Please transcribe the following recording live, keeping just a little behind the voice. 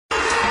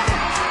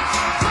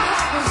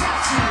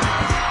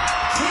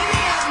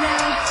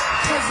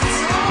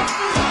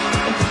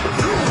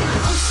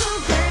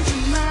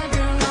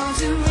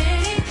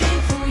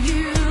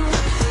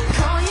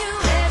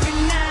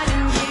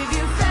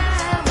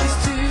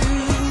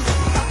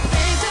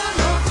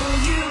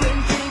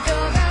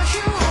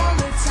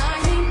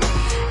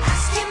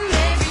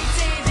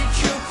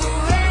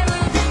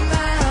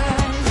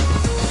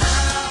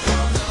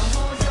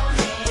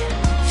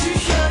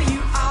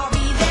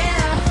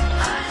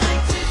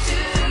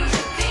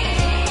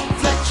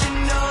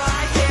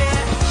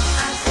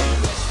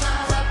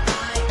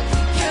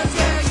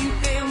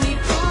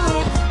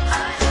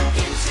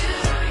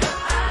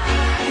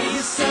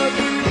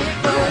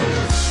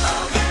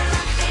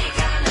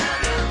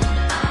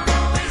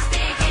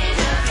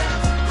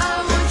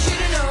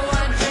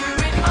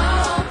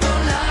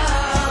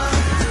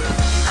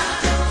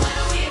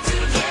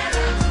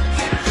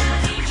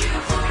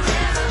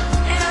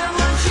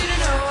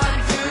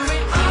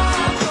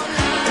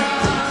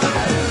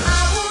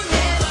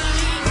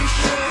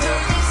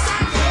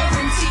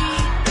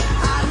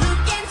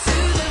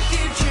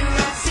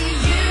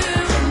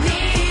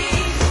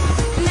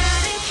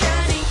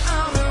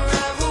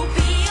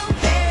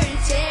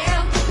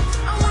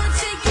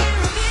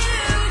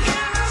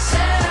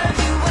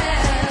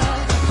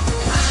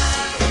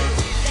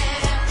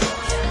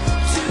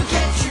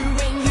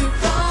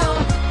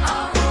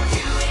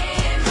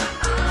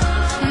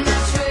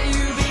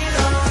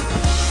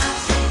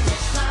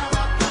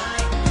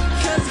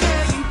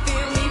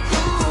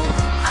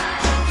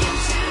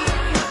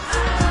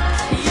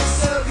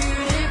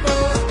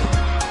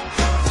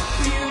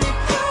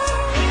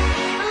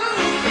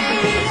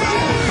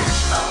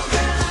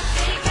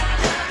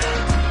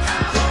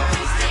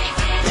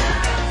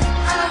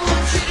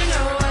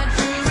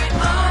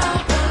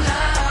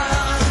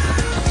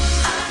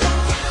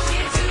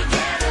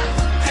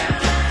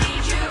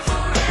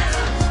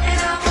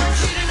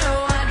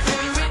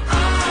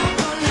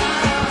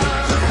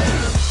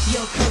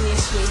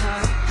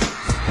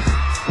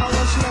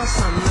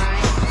something,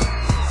 right?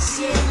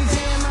 See, every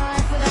day of my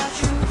life without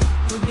you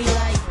would be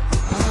like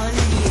 100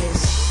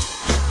 years.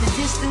 The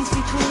distance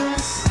between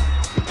us,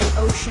 an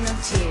ocean of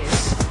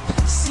tears.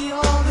 See,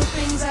 all the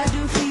things I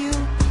do for you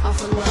are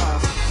for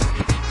love.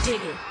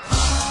 Dig it.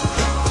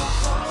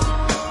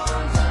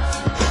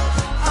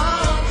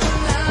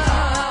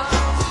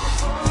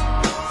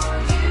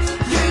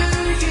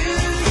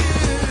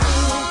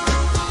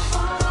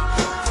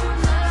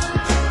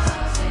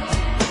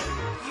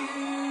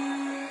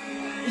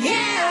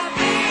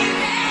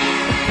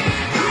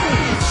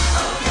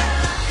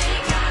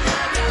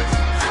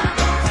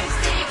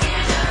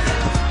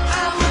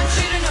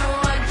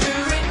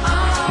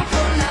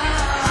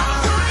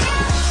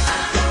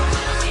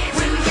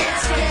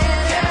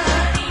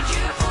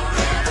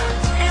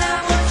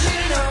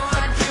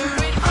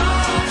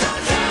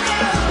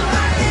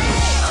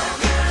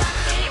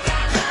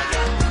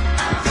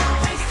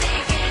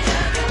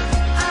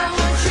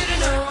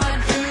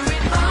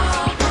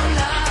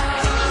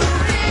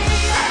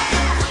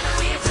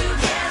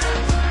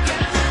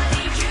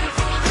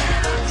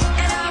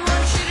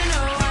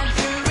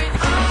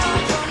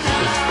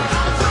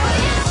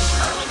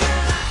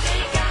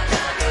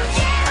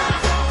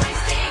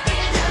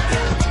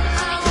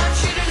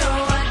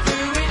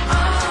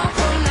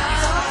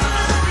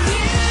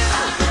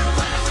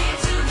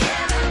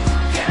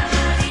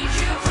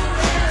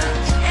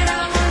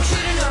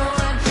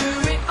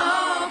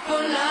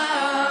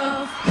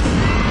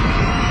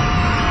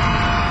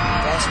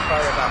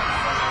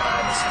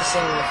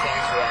 Seeing the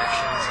fans'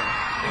 reactions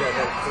and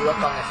the look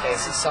on their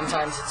faces.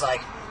 Sometimes it's like,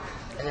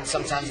 and then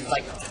sometimes it's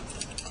like.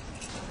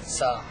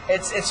 So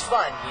it's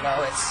fun,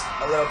 it's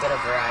a little bit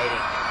of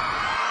variety.